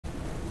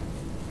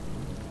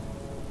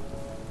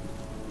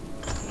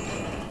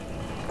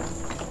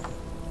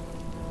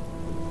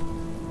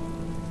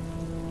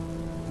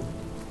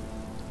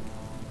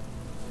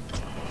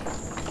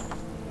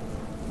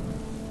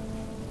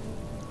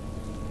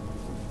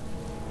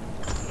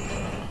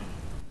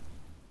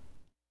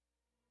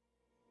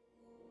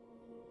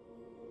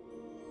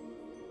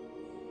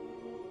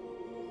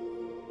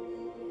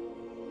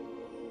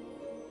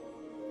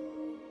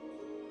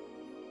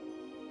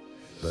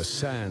The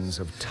sands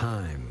of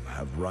time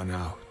have run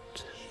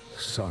out,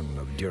 son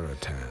of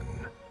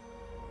Duratan.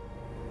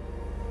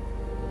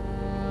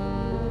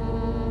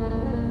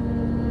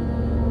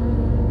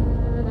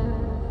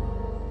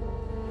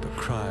 The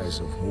cries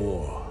of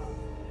war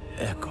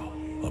echo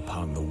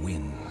upon the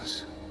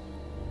winds.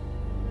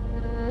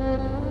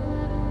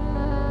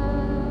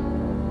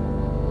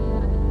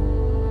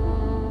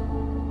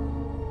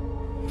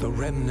 The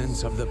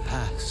remnants of the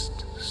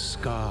past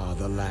scar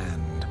the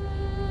land.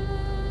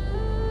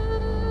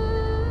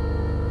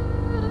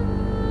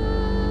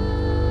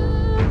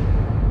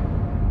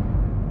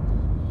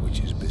 Which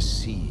is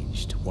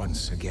besieged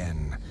once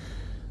again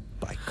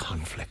by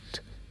conflict.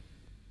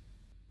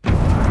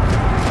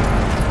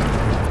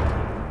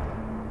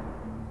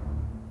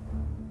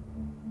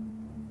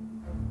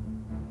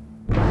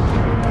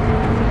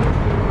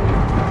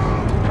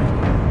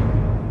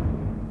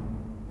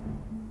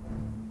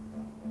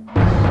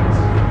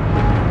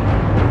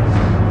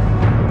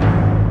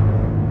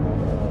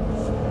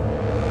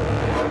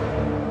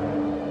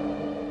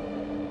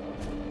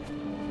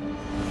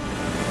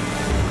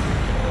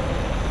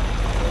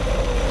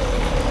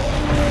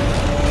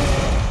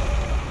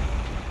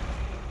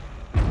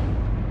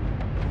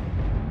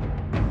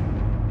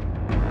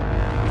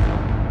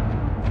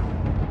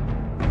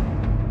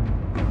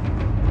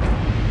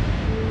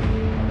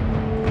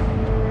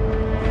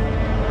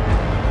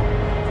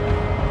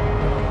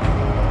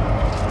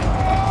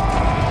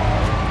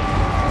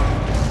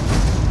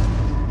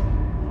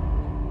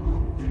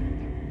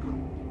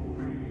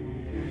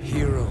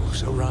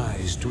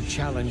 Arise to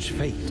challenge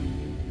fate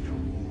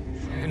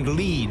and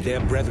lead their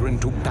brethren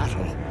to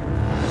battle.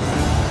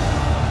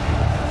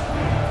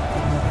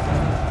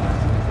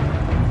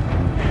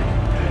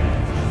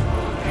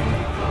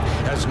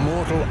 As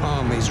mortal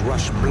armies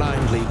rush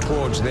blindly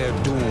towards their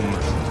doom,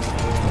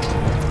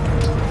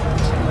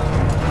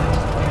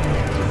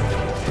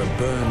 the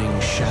burning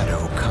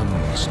shadow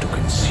comes to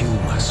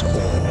consume us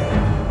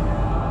all.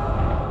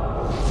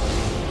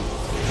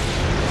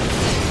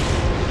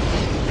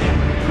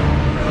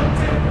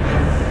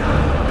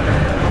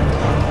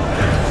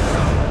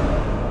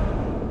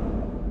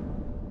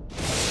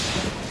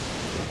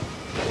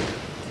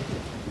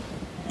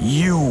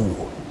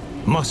 You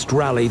must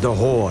rally the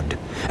Horde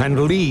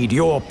and lead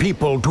your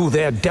people to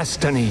their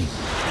destiny.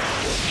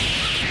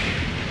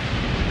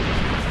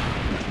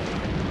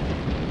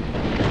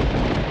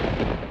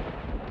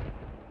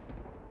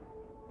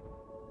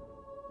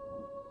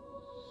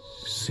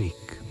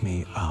 Seek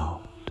me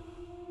out.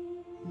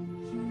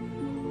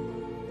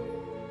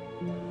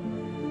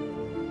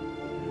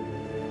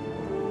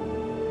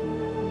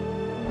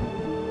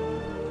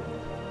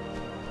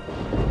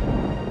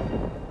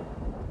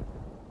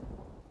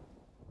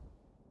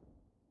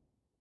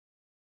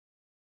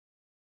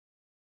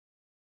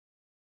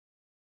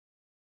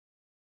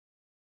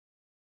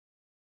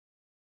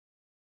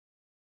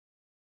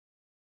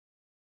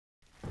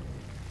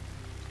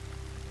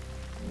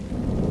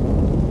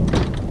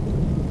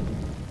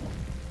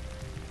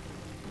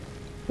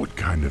 What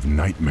kind of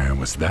nightmare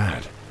was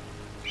that?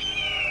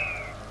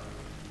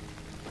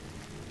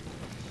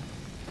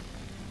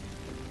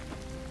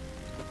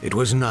 It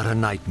was not a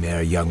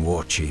nightmare, young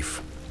war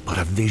chief, but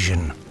a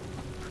vision.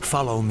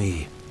 Follow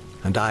me,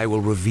 and I will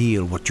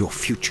reveal what your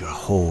future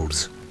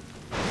holds.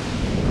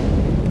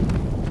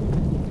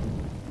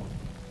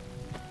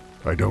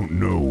 I don't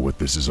know what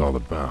this is all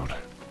about,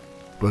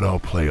 but I'll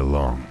play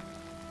along.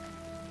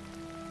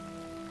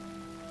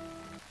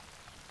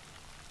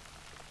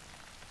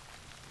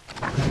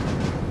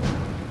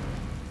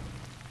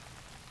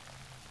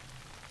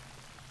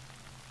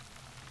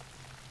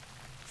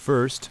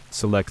 First,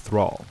 select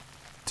Thrall.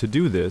 To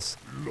do this,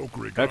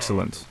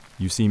 excellent,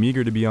 you seem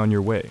eager to be on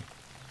your way.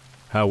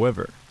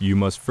 However, you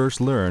must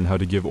first learn how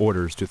to give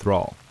orders to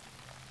Thrall.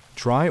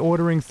 Try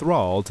ordering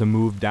Thrall to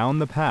move down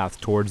the path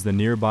towards the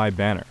nearby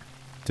banner.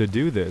 To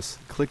do this,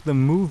 click the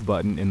Move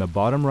button in the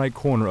bottom right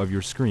corner of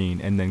your screen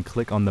and then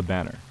click on the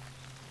banner.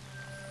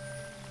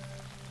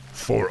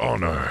 For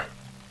honor.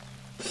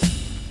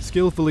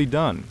 Skillfully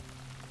done.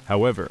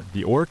 However,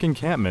 the Orc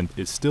encampment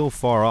is still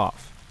far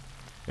off.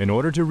 In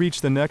order to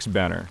reach the next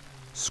banner,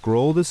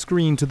 scroll the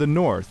screen to the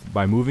north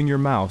by moving your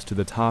mouse to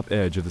the top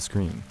edge of the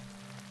screen.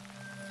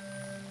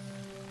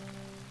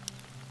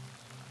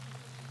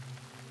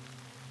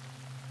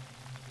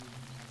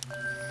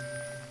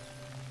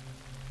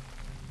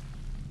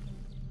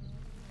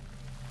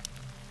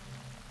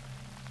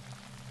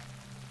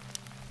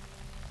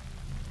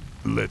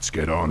 Let's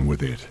get on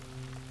with it.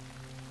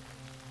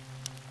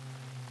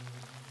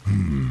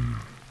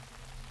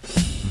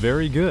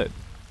 Very good.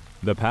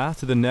 The path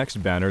to the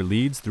next banner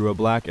leads through a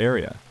black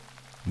area.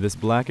 This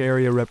black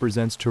area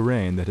represents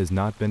terrain that has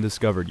not been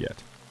discovered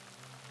yet.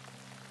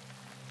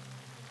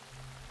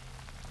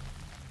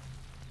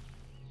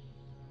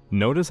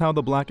 Notice how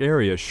the black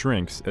area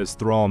shrinks as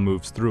Thrall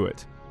moves through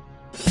it.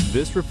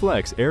 This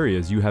reflects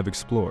areas you have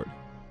explored.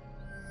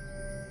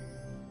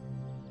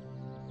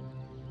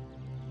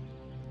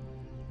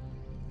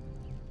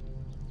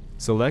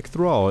 Select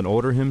Thrall and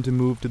order him to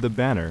move to the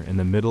banner in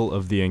the middle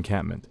of the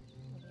encampment.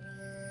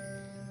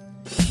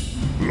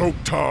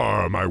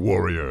 Loktar, my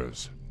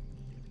warriors!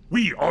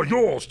 We are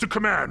yours to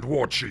command,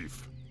 War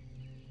Chief!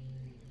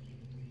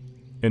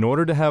 In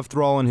order to have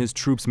Thrall and his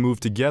troops move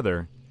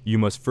together, you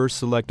must first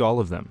select all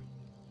of them.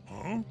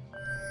 Huh?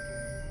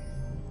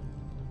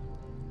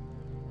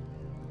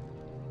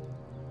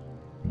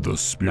 The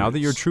spirits. Now that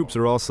your troops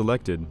are all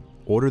selected,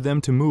 order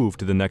them to move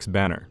to the next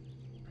banner.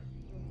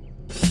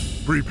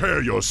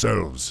 Prepare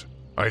yourselves.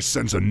 I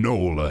sense a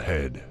knoll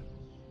ahead.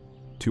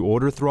 To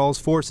order Thrall's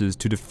forces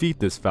to defeat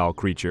this foul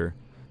creature,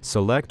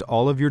 select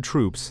all of your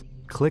troops,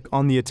 click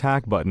on the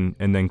attack button,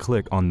 and then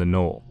click on the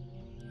knoll.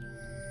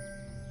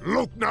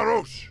 Lok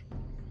Narosh!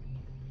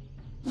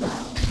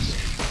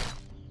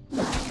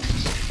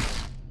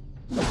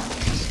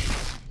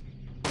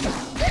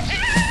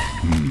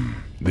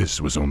 This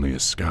was only a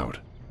scout,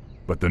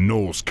 but the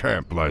knoll's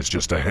camp lies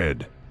just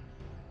ahead.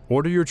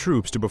 Order your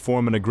troops to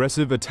perform an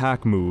aggressive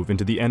attack move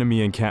into the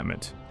enemy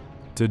encampment.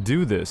 To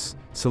do this,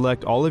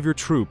 select all of your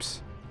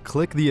troops,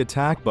 click the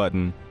attack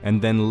button, and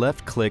then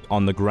left-click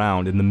on the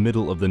ground in the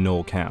middle of the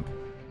knoll camp.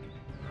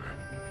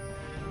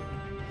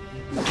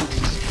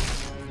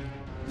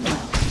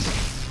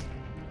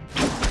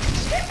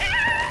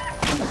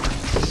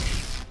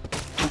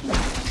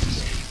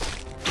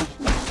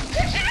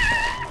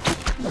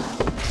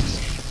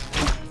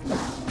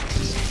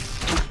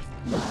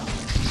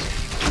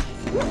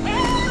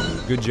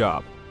 Good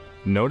job.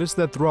 Notice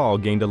that Thrall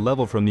gained a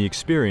level from the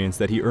experience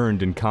that he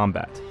earned in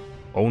combat.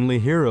 Only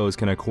heroes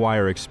can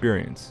acquire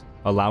experience,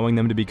 allowing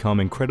them to become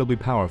incredibly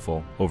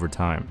powerful over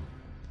time.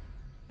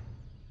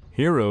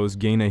 Heroes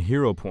gain a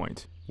hero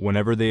point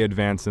whenever they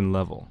advance in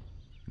level.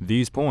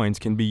 These points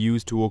can be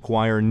used to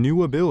acquire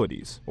new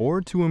abilities or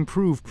to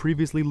improve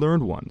previously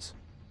learned ones.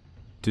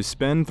 To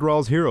spend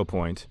Thrall's hero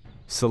point,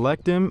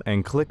 select him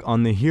and click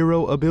on the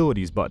Hero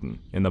Abilities button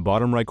in the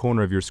bottom right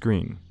corner of your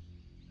screen.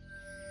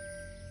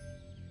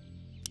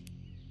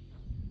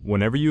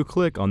 Whenever you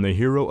click on the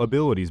Hero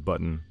Abilities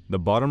button, the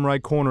bottom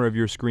right corner of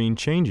your screen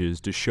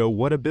changes to show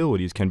what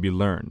abilities can be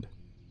learned.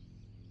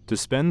 To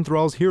spend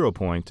Thrall's hero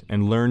point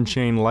and learn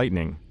Chain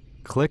Lightning,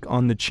 click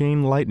on the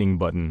Chain Lightning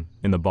button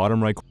in the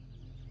bottom right corner.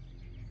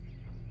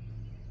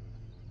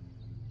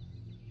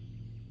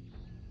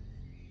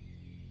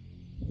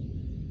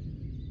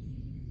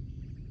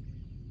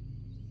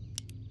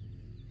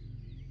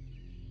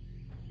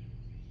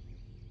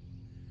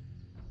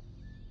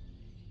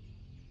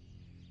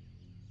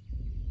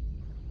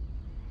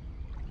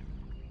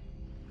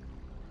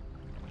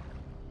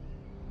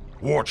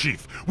 War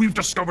Chief, we've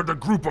discovered a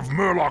group of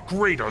Murloc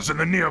raiders in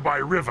the nearby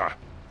river.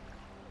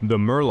 The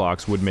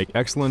Murlocs would make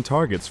excellent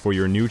targets for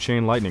your new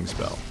Chain Lightning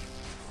spell.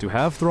 To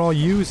have Thrall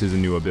use his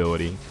new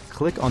ability,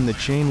 click on the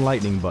Chain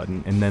Lightning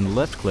button and then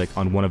left-click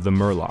on one of the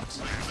Murlocs.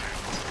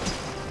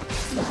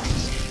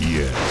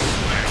 Yes.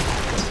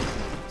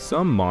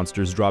 Some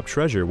monsters drop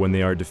treasure when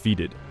they are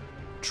defeated.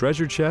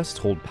 Treasure chests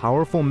hold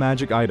powerful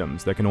magic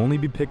items that can only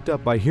be picked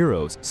up by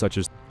heroes such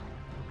as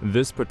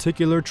this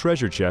particular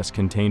treasure chest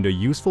contained a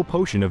useful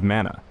potion of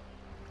mana.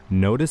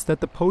 Notice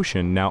that the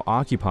potion now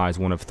occupies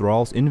one of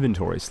Thrall's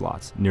inventory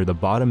slots near the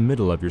bottom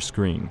middle of your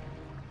screen.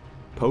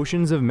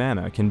 Potions of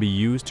mana can be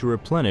used to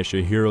replenish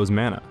a hero's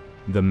mana,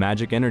 the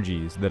magic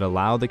energies that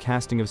allow the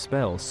casting of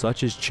spells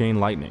such as Chain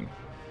Lightning.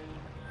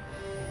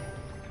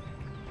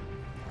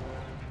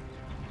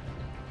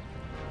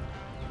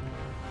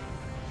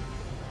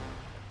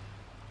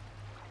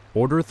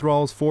 Order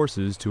Thrall's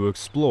forces to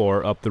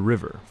explore up the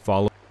river,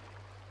 follow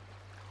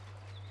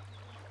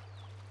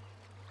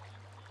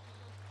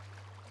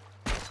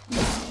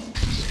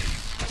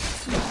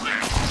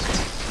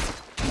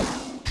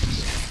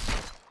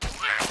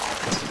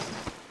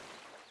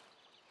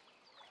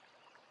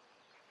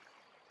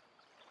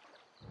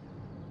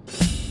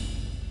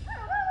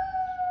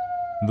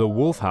The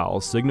wolf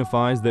howl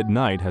signifies that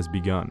night has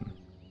begun.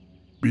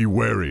 Be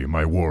wary,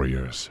 my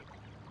warriors.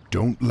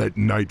 Don't let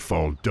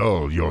nightfall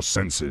dull your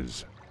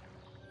senses.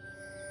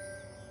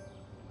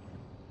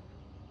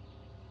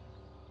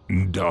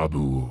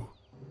 Ndabu.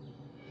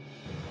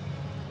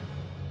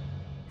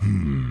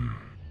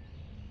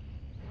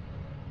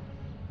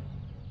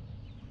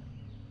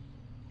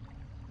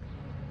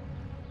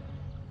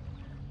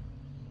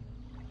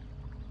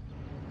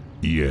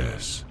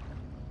 Yes.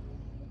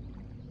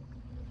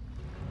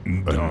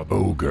 An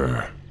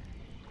ogre.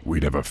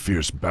 We'd have a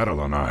fierce battle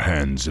on our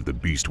hands if the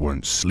beast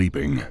weren't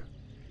sleeping.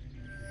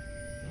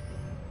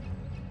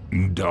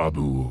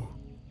 Ndabu.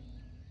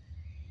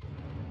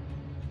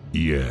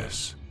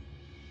 Yes.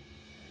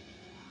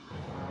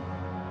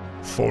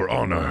 For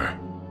honor.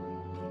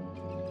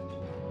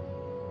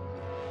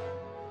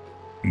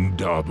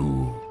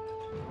 Ndabu.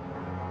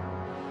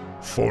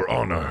 For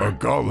honor. A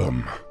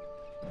golem.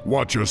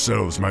 Watch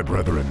yourselves, my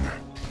brethren.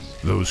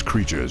 Those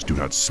creatures do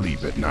not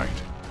sleep at night.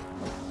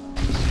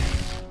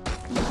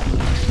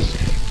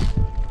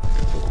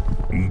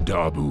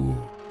 Ndabu.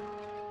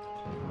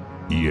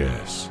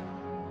 Yes.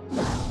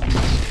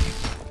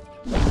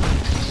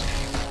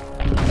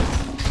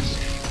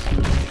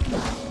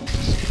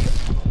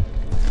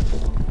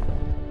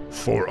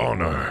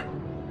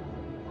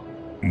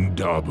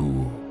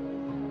 Dabu.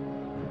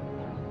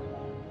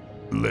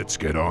 Let's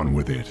get on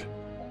with it.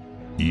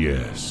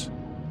 Yes.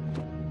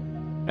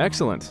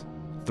 Excellent.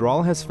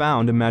 Thrall has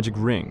found a magic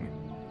ring.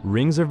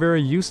 Rings are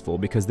very useful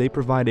because they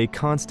provide a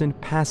constant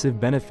passive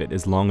benefit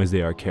as long as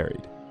they are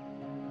carried.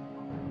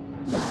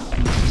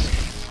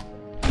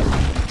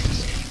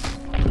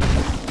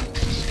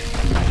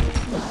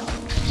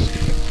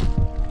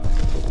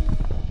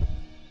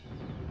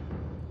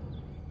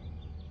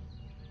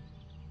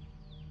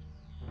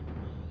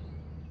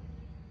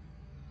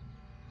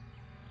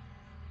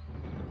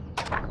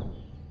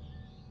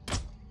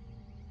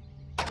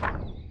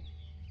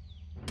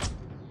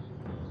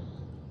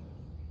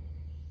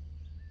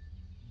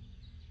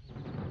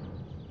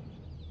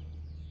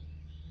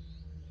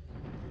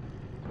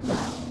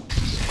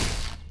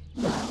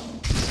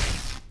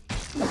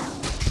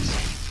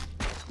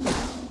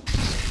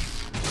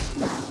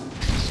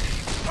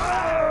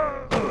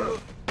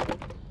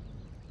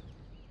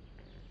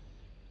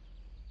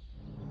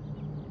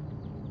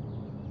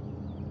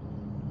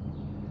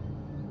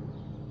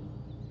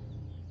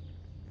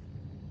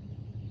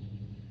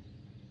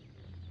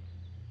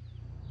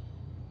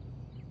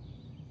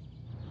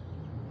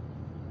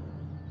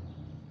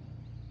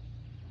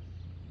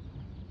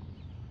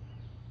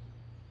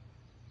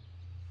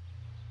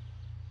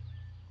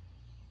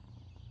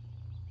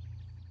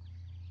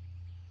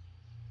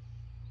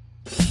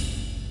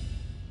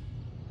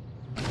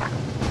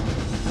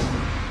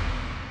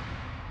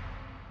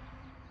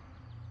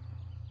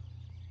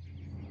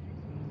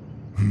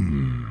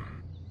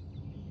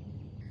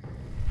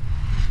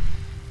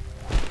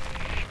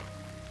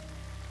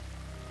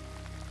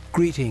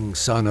 Greetings,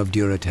 son of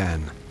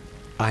Duratan.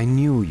 I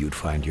knew you'd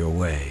find your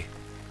way.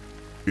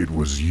 It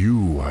was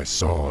you I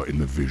saw in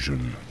the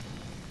vision.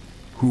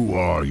 Who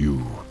are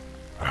you?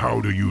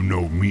 How do you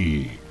know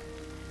me?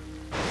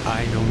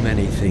 I know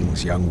many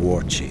things, young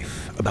war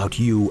chief, about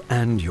you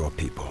and your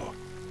people.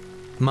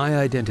 My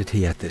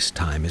identity at this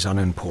time is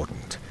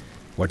unimportant.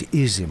 What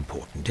is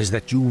important is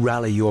that you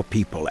rally your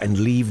people and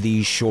leave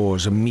these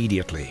shores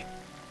immediately.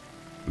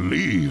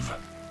 Leave?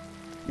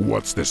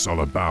 What's this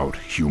all about,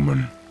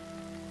 human?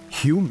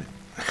 Human?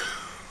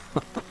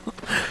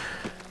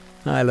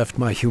 I left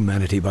my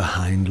humanity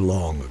behind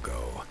long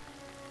ago.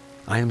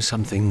 I am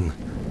something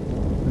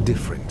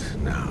different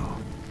now.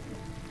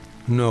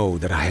 Know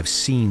that I have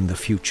seen the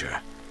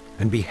future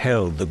and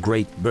beheld the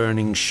great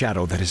burning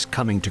shadow that is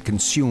coming to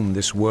consume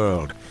this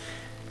world.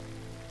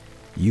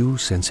 You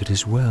sense it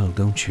as well,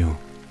 don't you?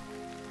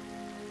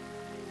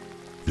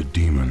 The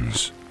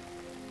demons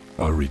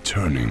are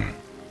returning.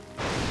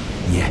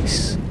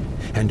 Yes,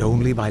 and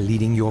only by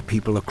leading your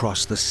people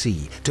across the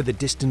sea to the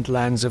distant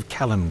lands of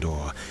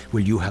Kalimdor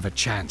will you have a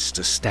chance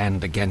to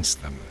stand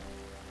against them.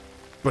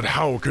 But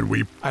how can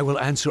we... I will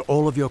answer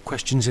all of your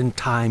questions in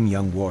time,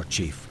 young war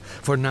chief.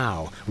 For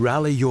now,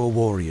 rally your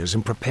warriors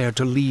and prepare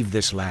to leave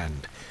this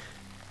land.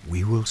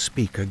 We will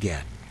speak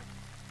again.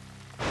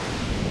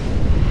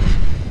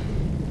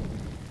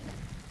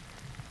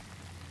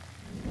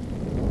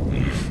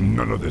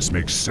 None of this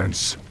makes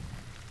sense.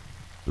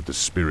 But the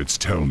spirits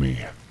tell me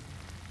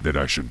that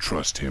I should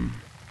trust him.